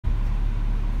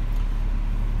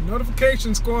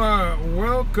Notification Squad,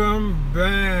 welcome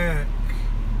back.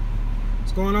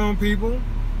 What's going on, people?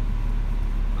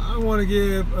 I want to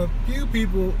give a few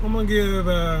people, I'm going to give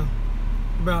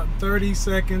about 30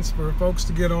 seconds for folks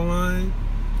to get online.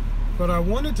 But I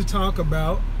wanted to talk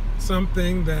about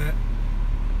something that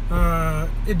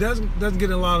it doesn't get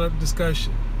a lot of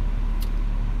discussion.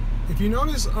 If you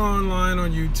notice online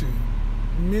on YouTube,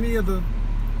 many of the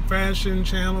fashion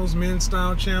channels, men's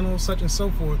style channels, such and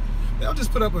so forth, they'll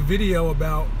just put up a video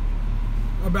about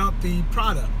the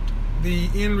product, the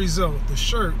end result, the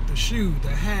shirt, the shoe, the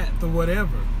hat, the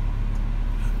whatever.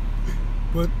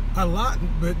 But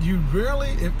you rarely,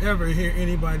 if ever, hear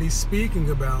anybody speaking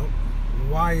about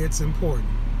why it's important,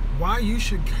 why you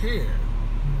should care,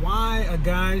 why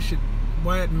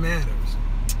it matters.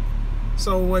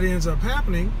 So what ends up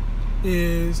happening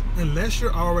is, unless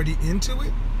you're already into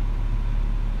it,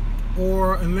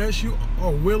 or unless you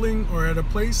are willing or at a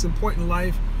place and point in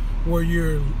life where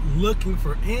you're looking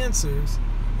for answers,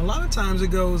 a lot of times it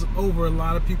goes over a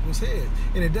lot of people's heads.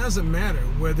 And it doesn't matter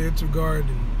whether it's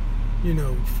regarding,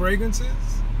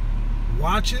 fragrances,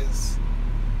 watches,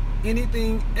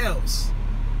 anything else.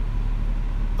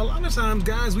 A lot of times,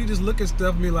 guys, we just look at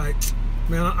stuff and be like,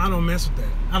 man, I don't mess with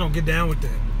that. I don't get down with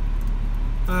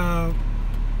that.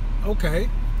 Okay.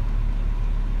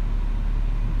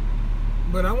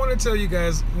 But I want to tell you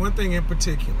guys one thing in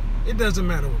particular. It doesn't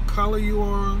matter what color you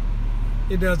are.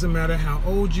 It doesn't matter how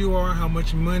old you are, how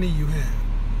much money you have.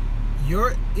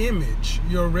 Your image,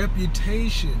 your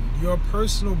reputation, your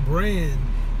personal brand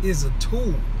is a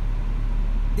tool.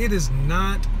 It is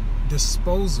not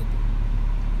disposable.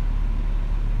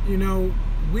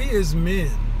 We as men,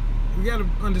 we got to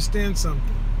understand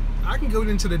something. I can go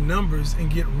into the numbers and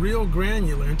get real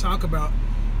granular and talk about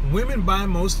women buy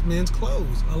most men's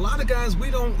clothes. A lot of guys,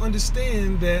 we don't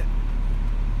understand that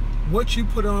what you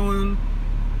put on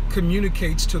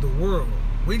communicates to the world.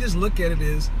 We just look at it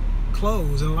as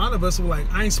clothes. And a lot of us are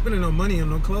like, I ain't spending no money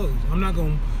on no clothes. I'm not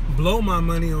going to blow my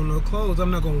money on no clothes. I'm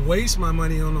not going to waste my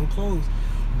money on no clothes.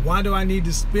 Why do I need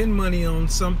to spend money on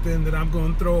something that I'm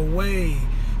going to throw away?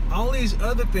 All these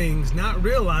other things, not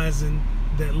realizing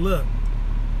that, look,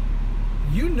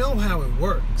 you know how it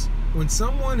works. When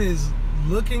someone is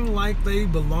looking like they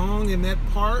belong in that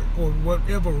part or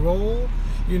whatever role,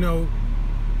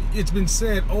 it's been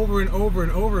said over and over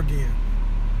and over again.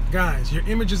 Guys, your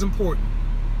image is important.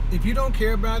 If you don't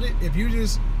care about it, if you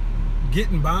just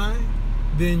getting by,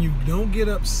 then you don't get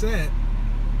upset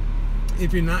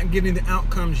if you're not getting the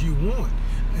outcomes you want.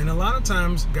 And a lot of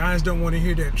times, guys don't want to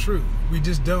hear that truth. We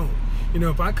just don't.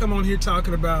 If I come on here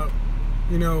talking about,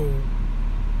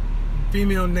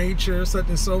 female nature, such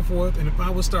and so forth, and if I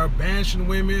would start bashing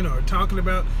women or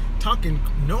talking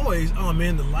noise, oh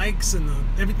man, the likes and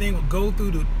everything will go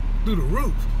through the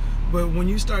roof. But when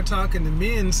you start talking to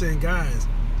men, saying, guys,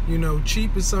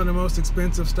 cheap is some of the most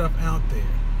expensive stuff out there.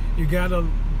 You gotta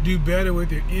do better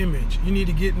with your image. You need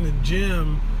to get in the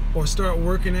gym or start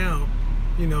working out.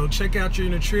 Check out your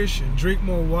nutrition, drink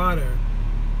more water,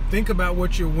 think about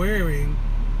what you're wearing,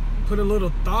 put a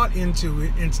little thought into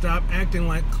it, and stop acting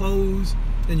like clothes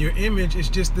and your image is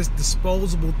just this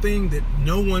disposable thing that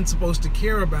no one's supposed to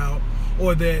care about,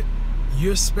 or that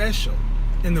you're special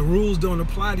and the rules don't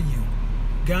apply to you.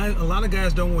 Guys, a lot of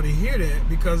guys don't want to hear that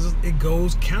because it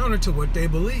goes counter to what they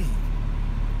believe.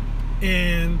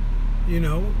 And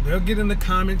they'll get in the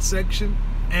comment section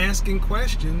asking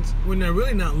questions when they're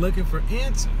really not looking for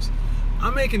answers.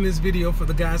 I'm making this video for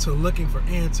the guys who are looking for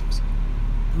answers.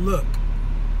 Look,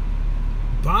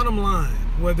 bottom line,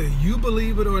 whether you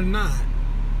believe it or not,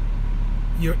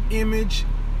 your image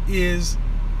is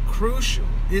crucial.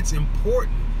 It's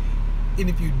important. And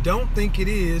if you don't think it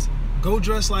is, go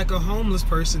dress like a homeless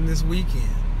person this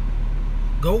weekend.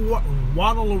 Go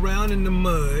waddle around in the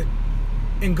mud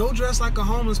and go dress like a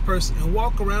homeless person and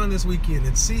walk around this weekend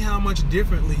and see how much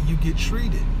differently you get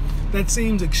treated. That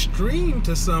seems extreme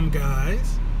to some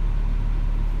guys.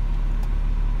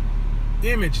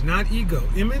 Image, not ego.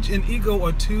 Image and ego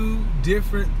are two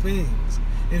different things.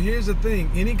 And here's the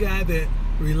thing. Any guy that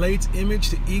relates image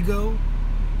to ego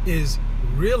is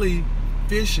really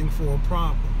fishing for a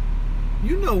problem.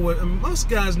 Most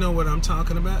guys know what I'm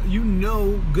talking about.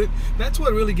 Good. That's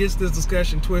what really gets this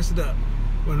discussion twisted up.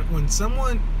 When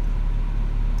someone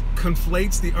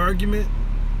conflates the argument,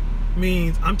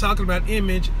 means I'm talking about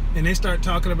image and they start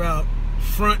talking about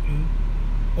fronting,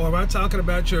 or if I'm talking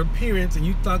about your appearance and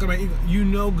you talking about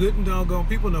ego, good and doggone,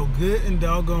 people know good and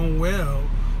doggone well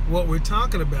what we're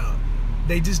talking about.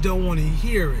 They just don't want to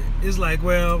hear it. It's like,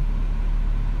 well,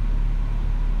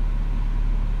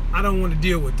 I don't want to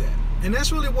deal with that. And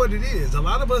that's really what it is. A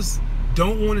lot of us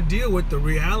don't want to deal with the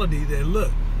reality that,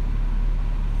 look,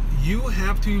 you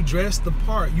have to dress the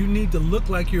part. You need to look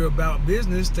like you're about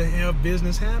business to have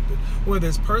business happen, whether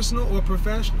it's personal or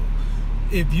professional.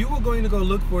 If you were going to go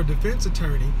look for a defense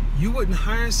attorney, you wouldn't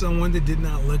hire someone that did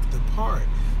not look the part.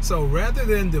 So rather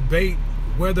than debate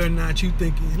whether or not you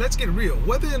think, let's get real,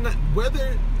 whether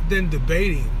than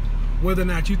debating whether or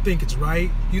not you think it's right,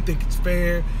 you think it's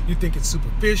fair, you think it's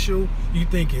superficial, you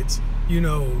think it's,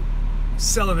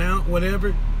 selling out,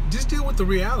 whatever, just deal with the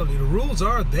reality. The rules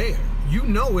are there. You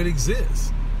know it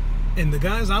exists. And the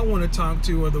guys I want to talk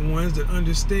to are the ones that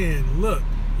understand, look,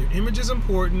 your image is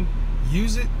important.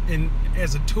 Use it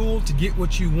as a tool to get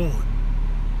what you want.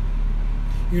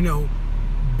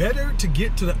 Better to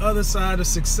get to the other side of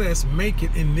success, make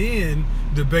it, and then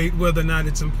debate whether or not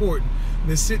it's important,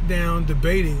 than sit down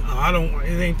debating,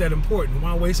 it ain't that important.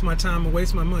 Why waste my time and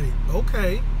waste my money?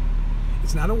 Okay.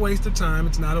 It's not a waste of time.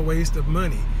 It's not a waste of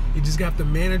money. You just got to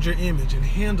manage your image and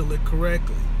handle it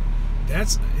correctly.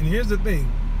 And here's the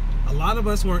thing. A lot of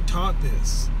us weren't taught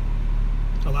this.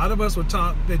 A lot of us were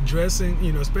taught that dressing,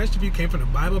 especially if you came from the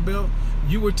Bible Belt,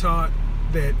 you were taught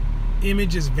that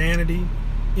image is vanity,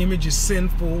 image is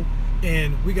sinful,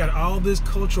 and we got all this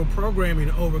cultural programming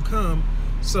to overcome.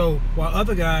 So while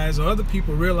other guys or other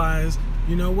people realize,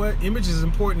 image is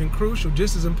important and crucial,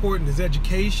 just as important as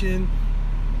education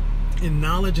and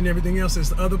knowledge and everything else, is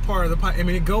the other part of the pie.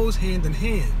 It goes hand in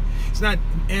hand. It's not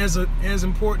as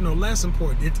important or less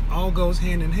important. It all goes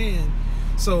hand in hand.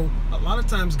 So a lot of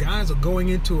times guys are going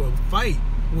into a fight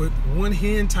with one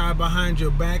hand tied behind your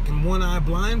back and one eye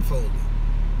blindfolded,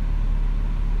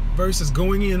 versus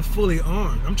going in fully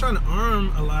armed. I'm trying to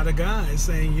arm a lot of guys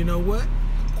saying, you know what?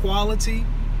 Quality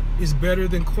is better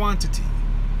than quantity.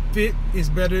 Fit is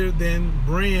better than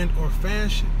brand or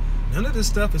fashion. None of this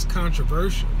stuff is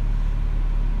controversial.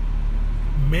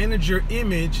 Manage your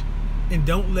image, and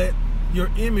don't let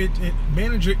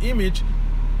manage your image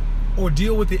or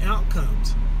deal with the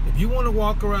outcomes. If you want to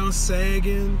walk around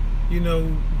sagging,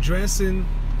 dressing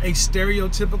a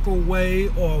stereotypical way,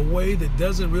 or a way that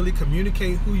doesn't really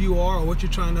communicate who you are or what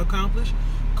you're trying to accomplish,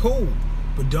 cool.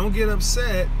 But don't get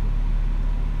upset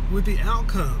with the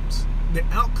outcomes. The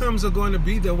outcomes are going to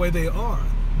be the way they are.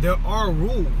 There are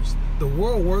rules. The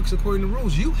world works according to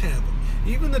rules. You have them.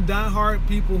 Even the diehard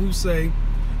people who say,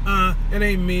 it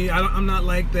ain't me, I'm not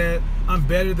like that, I'm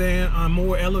better than, I'm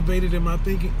more elevated in my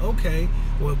thinking. Okay,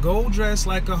 well, go dress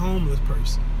like a homeless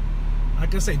person.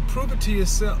 Like I say, prove it to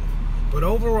yourself. But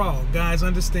overall, guys,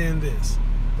 understand this.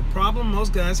 The problem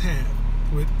most guys have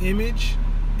with image,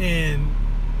 and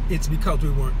it's because we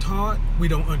weren't taught, we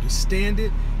don't understand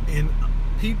it, and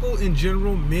people in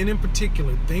general, men in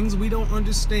particular, things we don't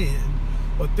understand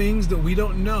or things that we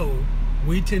don't know,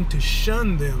 we tend to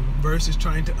shun them versus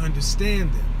trying to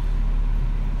understand them.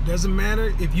 Doesn't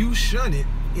matter if you shun it,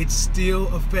 it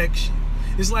still affects you.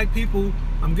 It's like people,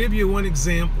 I'm giving you one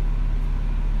example.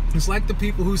 It's like the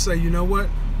people who say, you know what,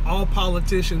 all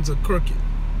politicians are crooked.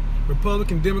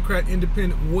 Republican, Democrat,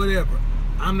 Independent, whatever.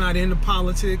 I'm not into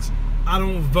politics. I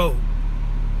don't vote.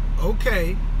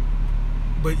 Okay,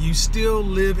 but you still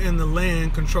live in the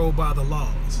land controlled by the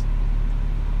laws.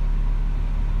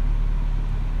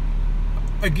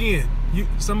 Again,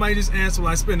 somebody just asked, well,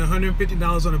 I spent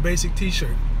 $150 on a basic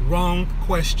t-shirt. Wrong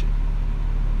question.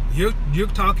 You're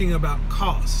talking about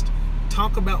cost.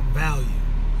 Talk about value.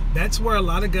 That's where a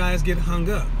lot of guys get hung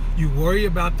up. You worry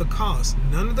about the cost.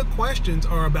 None of the questions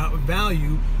are about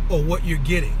value or what you're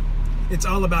getting. It's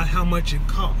all about how much it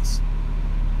costs.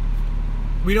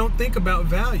 We don't think about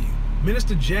value.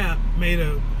 Minister Jap made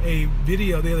a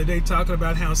video the other day talking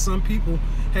about how some people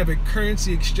have a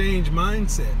currency exchange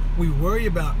mindset. We worry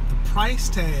about the price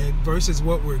tag versus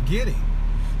what we're getting.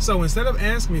 So instead of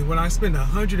asking me, when I spend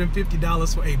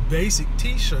 $150 for a basic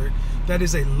t-shirt, that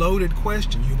is a loaded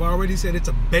question. You've already said it's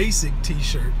a basic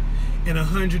t-shirt and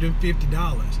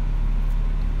 $150.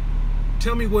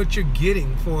 Tell me what you're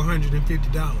getting for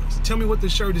 $150. Tell me what the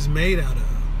shirt is made out of.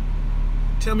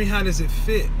 Tell me, how does it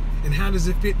fit? And how does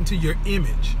it fit into your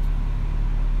image?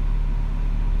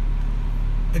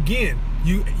 Again,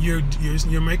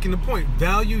 you're making the point.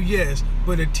 Value, yes,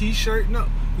 but a t-shirt, no.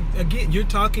 Again, you're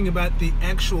talking about the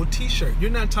actual t-shirt.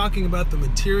 You're not talking about the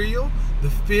material, the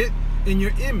fit, and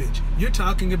your image. You're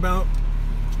talking about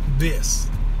this.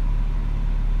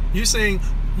 You're saying,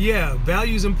 yeah,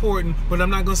 value is important, but I'm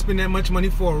not going to spend that much money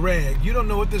for a rag. You don't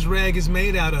know what this rag is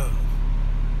made out of.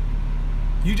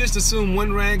 You just assume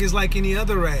one rag is like any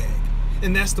other rag.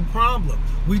 And that's the problem.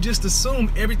 We just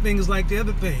assume everything is like the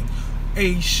other thing.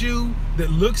 A shoe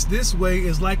that looks this way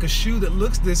is like a shoe that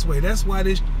looks this way. That's why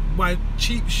why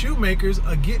cheap shoemakers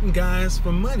are getting guys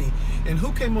for money. And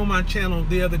who came on my channel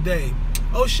the other day?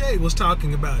 O'Shea was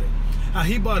talking about it. How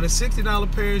he bought a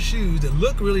 $60 pair of shoes that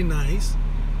look really nice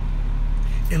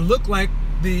and looked like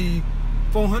the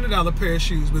 $400 pair of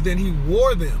shoes, but then he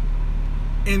wore them,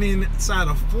 and inside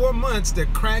of 4 months they're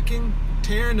cracking,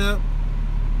 tearing up,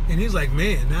 and he's like,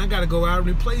 man, now I got to go out and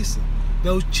replace them.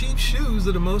 Those cheap shoes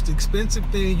are the most expensive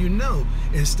thing you know.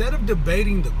 Instead of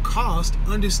debating the cost,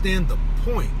 understand the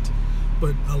point.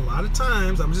 But a lot of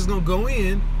times, I'm just gonna go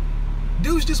in,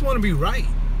 dudes just want to be right.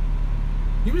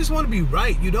 You just want to be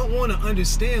right. You don't want to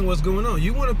understand what's going on.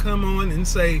 You want to come on and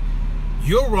say,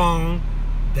 you're wrong,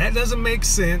 that doesn't make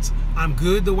sense, I'm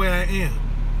good the way I am.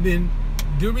 Then,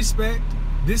 due respect,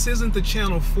 this isn't the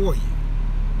channel for you.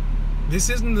 This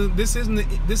isn't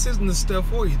the stuff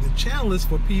for you. The channel is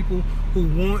for people who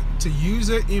want to use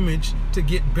their image to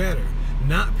get better,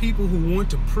 not people who want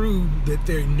to prove that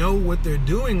they know what they're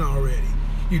doing already.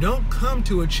 You don't come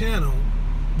to a channel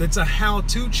that's a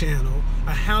how-to channel,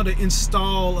 a how to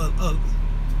install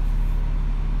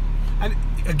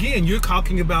again, you're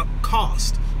talking about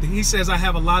cost. He says, I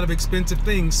have a lot of expensive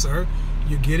things, sir.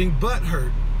 You're getting butt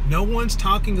hurt. No one's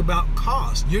talking about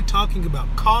cost. You're talking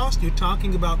about cost. You're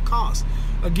talking about cost.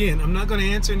 Again, I'm not going to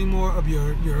answer any more of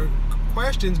your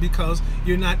questions because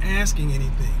you're not asking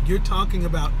anything. You're talking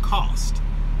about cost.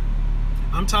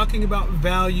 I'm talking about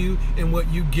value and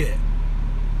what you get.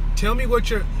 Tell me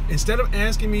what instead of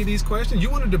asking me these questions, you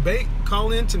want to debate,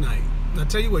 call in tonight. I'll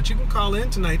tell you what, you can call in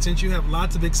tonight since you have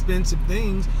lots of expensive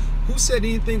things. Who said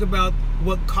anything about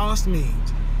what cost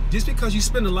means? Just because you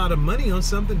spend a lot of money on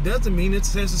something doesn't mean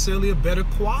it's necessarily a better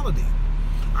quality.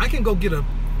 I can go get a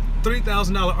 $3,000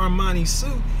 Armani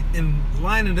suit and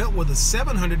line it up with a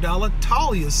 $700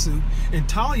 Talia suit, and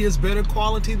Talia is better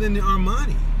quality than the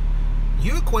Armani.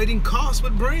 You're equating cost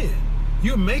with brand.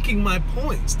 You're making my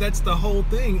points. That's the whole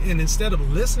thing. And instead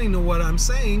of listening to what I'm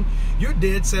saying, you're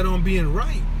dead set on being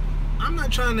right. I'm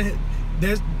not trying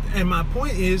to, and my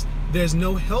point is, there's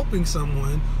no helping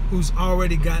someone who's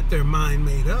already got their mind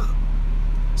made up.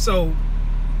 So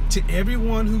to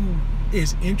everyone who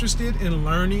is interested in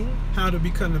learning how to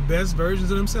become the best versions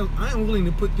of themselves, I am willing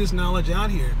to put this knowledge out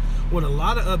here, what a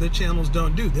lot of other channels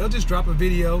don't do. They'll just drop a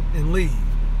video and leave.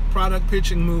 Product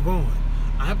pitching, move on.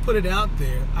 I put it out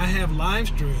there. I have live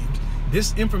streams.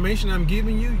 This information I'm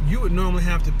giving you, you would normally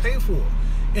have to pay for.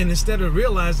 And instead of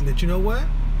realizing that, you know what,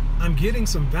 I'm getting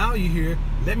some value here,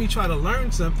 let me try to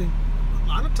learn something. A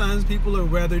lot of times people are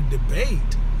rather debate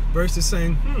versus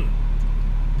saying,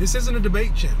 this isn't a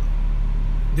debate channel.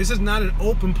 This is not an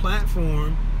open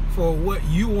platform for what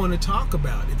you want to talk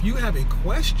about. If you have a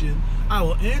question, I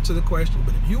will answer the question.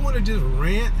 But if you want to just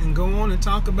rant and go on and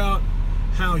talk about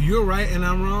how you're right and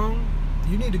I'm wrong,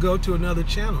 you need to go to another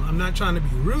channel. I'm not trying to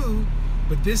be rude,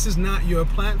 but this is not your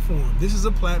platform. This is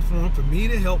a platform for me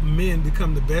to help men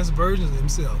become the best versions of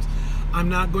themselves. I'm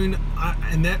not going to,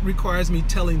 and that requires me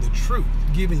telling the truth,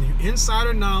 giving you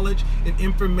insider knowledge and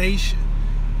information.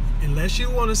 Unless you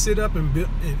want to sit up and build,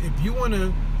 if you want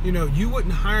to, you know, you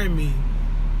wouldn't hire me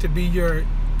to be your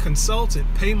consultant,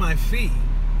 pay my fee,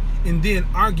 and then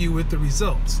argue with the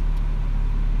results.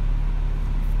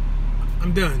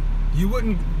 I'm done. You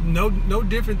wouldn't, no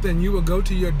different than you would go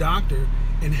to your doctor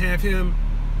and have him,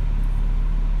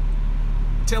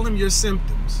 tell him your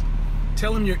symptoms,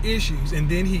 tell him your issues, and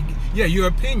then your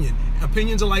opinion.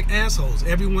 Opinions are like assholes.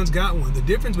 Everyone's got one. The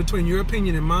difference between your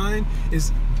opinion and mine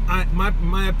is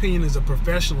my opinion is a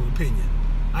professional opinion.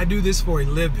 I do this for a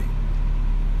living.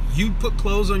 You put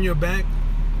clothes on your back,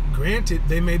 granted,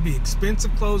 they may be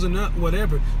expensive clothes or not,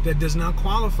 whatever, that does not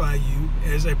qualify you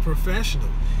as a professional.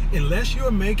 Unless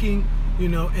you're making, you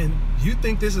know, and you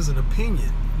think this is an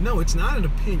opinion. No, it's not an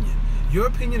opinion. Your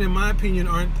opinion and my opinion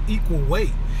aren't equal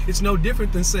weight. It's no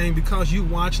different than saying because you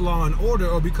watch Law and Order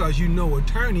or because you know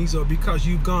attorneys or because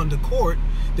you've gone to court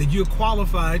that you're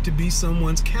qualified to be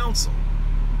someone's counsel.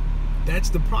 That's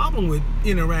the problem with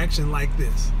interaction like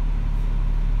this.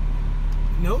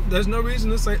 No, there's no reason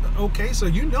to say, okay, so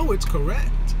you know it's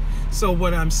correct. So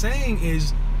what I'm saying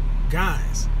is,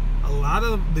 guys, a lot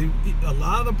of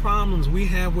the problems we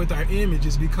have with our image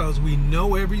is because we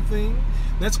know everything.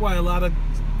 That's why a lot of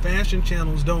fashion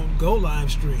channels don't go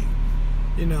live stream.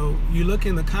 You know, you look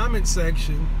in the comment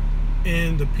section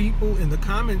and the people in the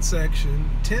comment section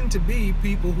tend to be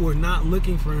people who are not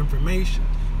looking for information.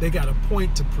 They got a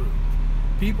point to prove.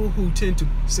 People who tend to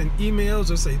send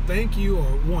emails or say thank you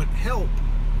or want help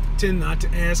tend not to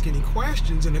ask any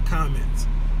questions in the comments.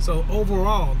 So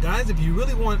overall, guys, if you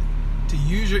really want to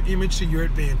use your image to your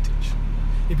advantage,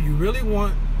 if you really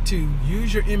want to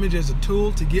use your image as a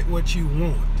tool to get what you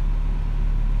want,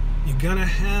 You're gonna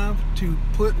have to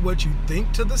put what you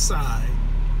think to the side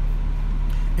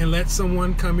and let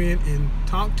someone come in and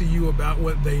talk to you about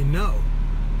what they know.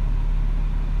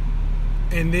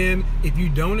 And then if you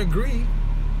don't agree,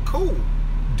 cool,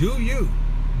 do you.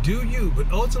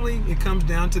 But ultimately it comes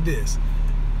down to this: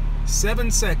 7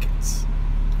 seconds.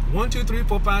 1, 2, 3,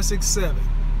 4, 5, 6, 7.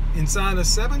 Inside of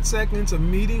 7 seconds of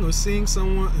meeting or seeing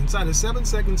someone, inside of 7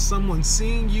 seconds, someone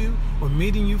seeing you or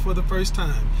meeting you for the first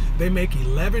time, they make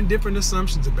 11 different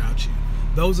assumptions about you.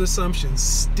 Those assumptions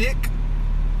stick.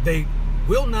 They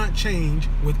will not change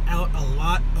without a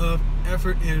lot of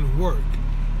effort and work.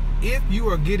 If you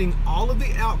are getting all of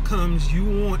the outcomes you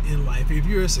want in life, if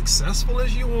you're as successful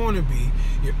as you want to be,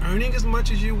 you're earning as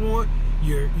much as you want,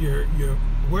 you're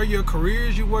where your career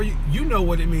is, you know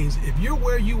what it means. If you're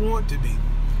where you want to be,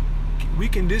 we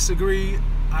can disagree.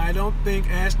 I don't think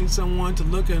asking someone to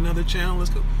look at another channel is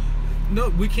cool. No,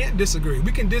 we can't disagree.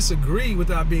 We can disagree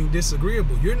without being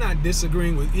disagreeable. You're not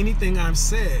disagreeing with anything I've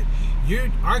said. You're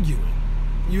arguing.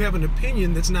 You have an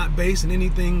opinion that's not based on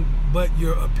anything but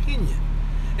your opinion.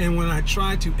 And when I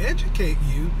try to educate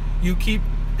you, you keep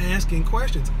asking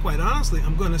questions. Quite honestly,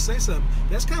 I'm going to say something.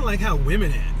 That's kind of like how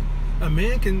women act.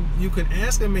 You can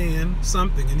ask a man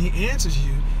something and he answers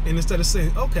you, and instead of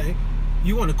saying, okay,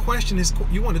 you want to question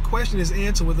his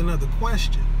answer with another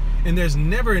question. And there's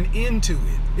never an end to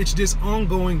it. It's just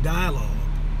ongoing dialogue.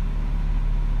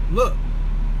 Look,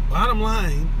 bottom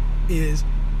line is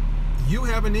you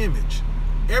have an image.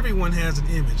 Everyone has an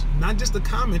image, not just the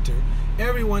commenter.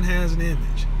 Everyone has an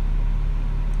image.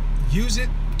 Use it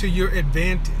to your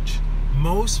advantage.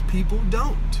 Most people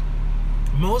don't.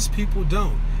 Most people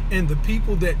don't. And the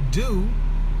people that do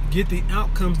get the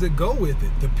outcomes that go with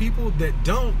it. The people that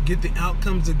don't get the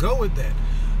outcomes that go with that.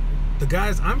 The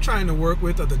guys I'm trying to work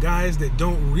with are the guys that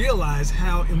don't realize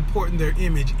how important their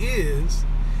image is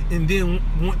and then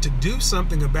want to do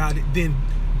something about it, then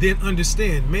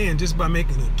understand, man, just by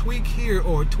making a tweak here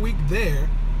or a tweak there,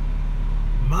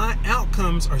 my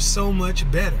outcomes are so much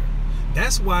better.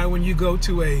 That's why when you go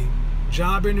to a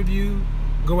job interview,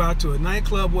 go out to a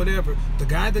nightclub, whatever, the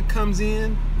guy that comes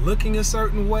in looking a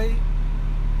certain way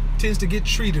tends to get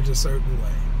treated a certain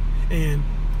way. And,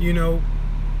 you know,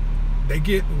 they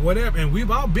get whatever. And we've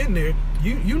all been there.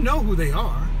 You know who they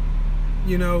are.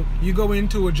 You know, you go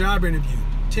into a job interview,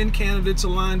 10 candidates are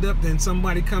lined up, then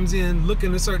somebody comes in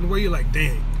looking a certain way. You're like,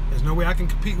 dang, there's no way I can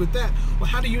compete with that. Well,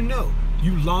 how do you know?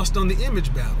 You lost on the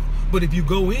image battle. But if you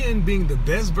go in being the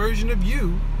best version of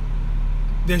you,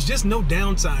 there's just no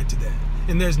downside to that.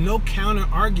 And there's no counter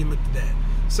argument to that.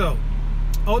 So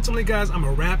ultimately, guys, I'm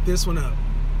gonna wrap this one up.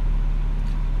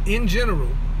 In general,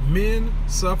 men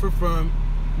suffer from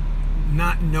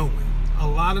not knowing. A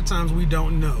lot of times we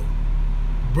don't know.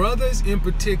 Brothers in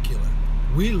particular,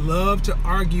 we love to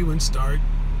argue and start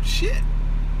shit.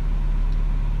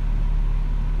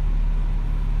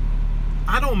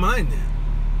 I don't mind that.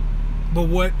 But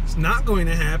what's not going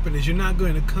to happen is you're not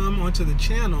going to come onto the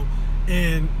channel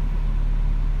and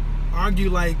argue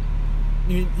like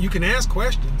you can ask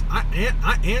questions.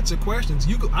 I answer questions.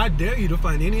 I dare you to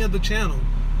find any other channel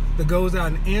that goes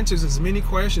out and answers as many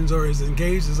questions or as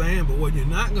engaged as I am. But what you're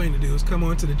not going to do is come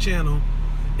onto the channel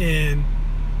and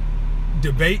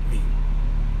debate me.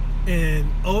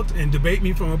 And debate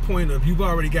me from a point of you've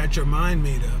already got your mind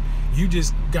made up. You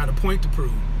just got a point to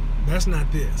prove. That's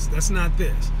not this. That's not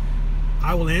this.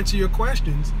 I will answer your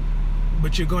questions,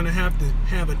 but you're going to have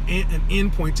an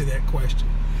end point to that question.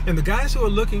 And the guys who are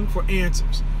looking for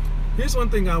answers, here's one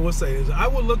thing I will say is I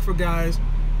will look for guys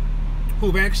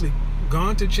who've actually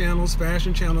gone to channels,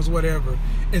 fashion channels, whatever,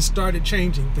 and started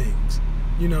changing things.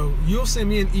 You know, you'll send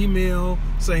me an email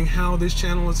saying how this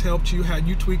channel has helped you, how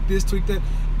you tweak this, tweak that.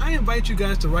 I invite you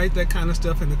guys to write that kind of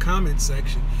stuff in the comments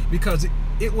section because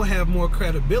it will have more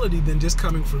credibility than just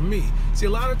coming from me. See,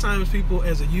 a lot of times people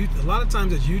as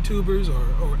YouTubers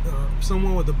or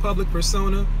someone with a public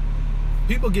persona,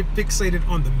 people get fixated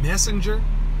on the messenger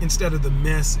instead of the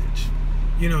message.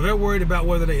 You know, they're worried about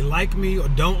whether they like me or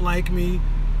don't like me,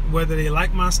 whether they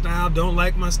like my style, don't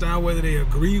like my style, whether they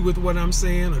agree with what I'm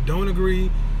saying or don't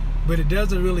agree. But it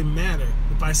doesn't really matter.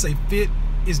 If I say fit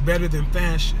is better than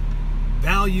fashion,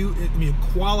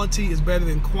 quality is better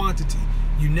than quantity.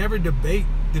 You never debate,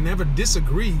 you never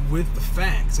disagree with the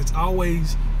facts. It's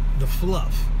always the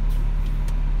fluff.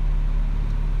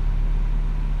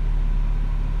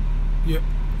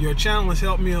 Your channel has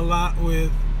helped me a lot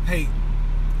with hate.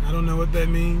 I don't know what that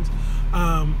means.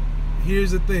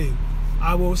 Here's the thing.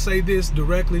 I will say this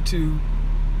directly to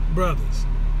brothers.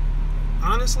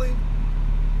 Honestly,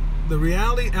 the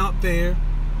reality out there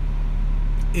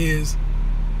is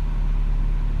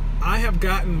I have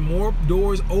gotten more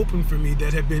doors open for me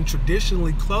that have been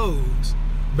traditionally closed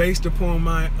based upon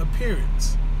my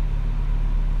appearance.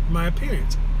 My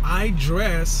appearance. I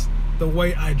dress the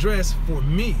way I dress for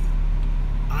me.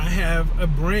 I have a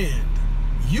brand.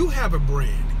 You have a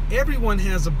brand. Everyone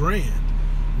has a brand.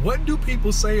 What do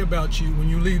people say about you when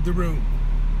you leave the room?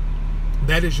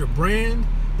 That is your brand.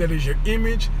 That is your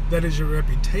image. That is your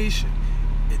reputation.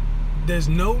 There's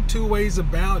no two ways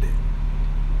about it.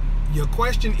 Your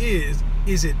question is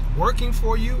it working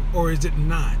for you or is it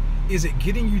not? Is it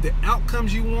getting you the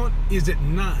outcomes you want? Is it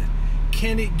not?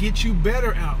 Can it get you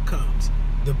better outcomes?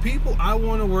 The people I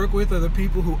want to work with are the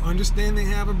people who understand they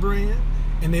have a brand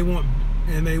and they want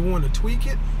to tweak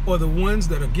it, or the ones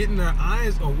that are getting their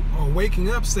eyes or waking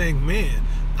up saying, man,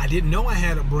 I didn't know I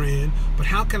had a brand, but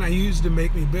how can I use it to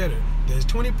make me better? There's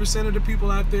 20% of the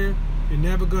people out there you're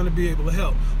never going to be able to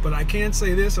help. But I can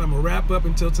say this, and I'm going to wrap up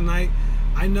until tonight.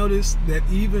 I noticed that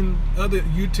even other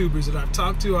YouTubers that I've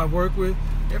talked to, I've worked with,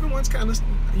 everyone's kind of,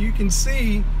 you can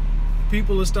see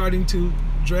people are starting to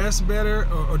dress better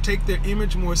or take their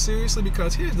image more seriously,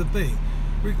 because here's the thing.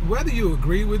 Whether you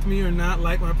agree with me or not,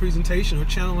 like my presentation or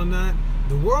channel or not,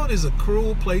 the world is a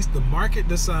cruel place. The market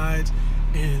decides,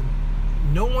 and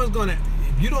no one's going to,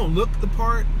 if you don't look the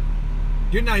part,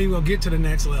 you're not even going to get to the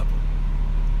next level.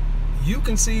 You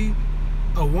can see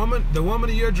a woman, the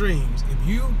woman of your dreams. If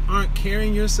you aren't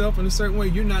carrying yourself in a certain way,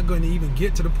 you're not going to even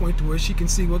get to the point to where she can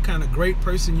see what kind of great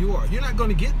person you are. You're not going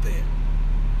to get there.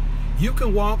 You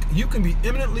can walk, you can be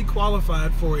eminently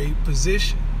qualified for a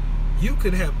position. You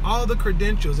could have all the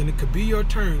credentials and it could be your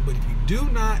turn, but if you do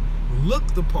not look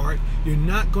the part, you're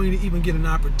not going to even get an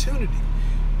opportunity.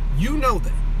 You know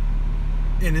that.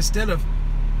 And instead of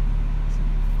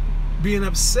being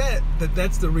upset that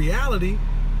that's the reality,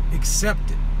 accept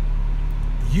it.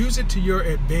 Use it to your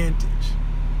advantage.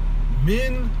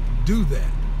 Men do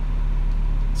that.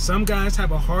 Some guys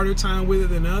have a harder time with it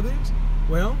than others.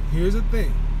 Well, here's the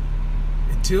thing.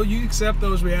 Until you accept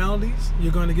those realities,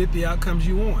 you're going to get the outcomes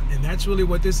you want. And that's really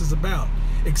what this is about.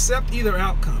 Accept either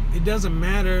outcome. It doesn't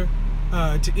matter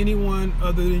to anyone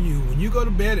other than you. When you go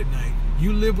to bed at night,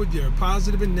 you live with your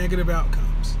positive and negative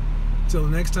outcomes. Until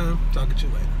next time, talk to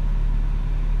you later.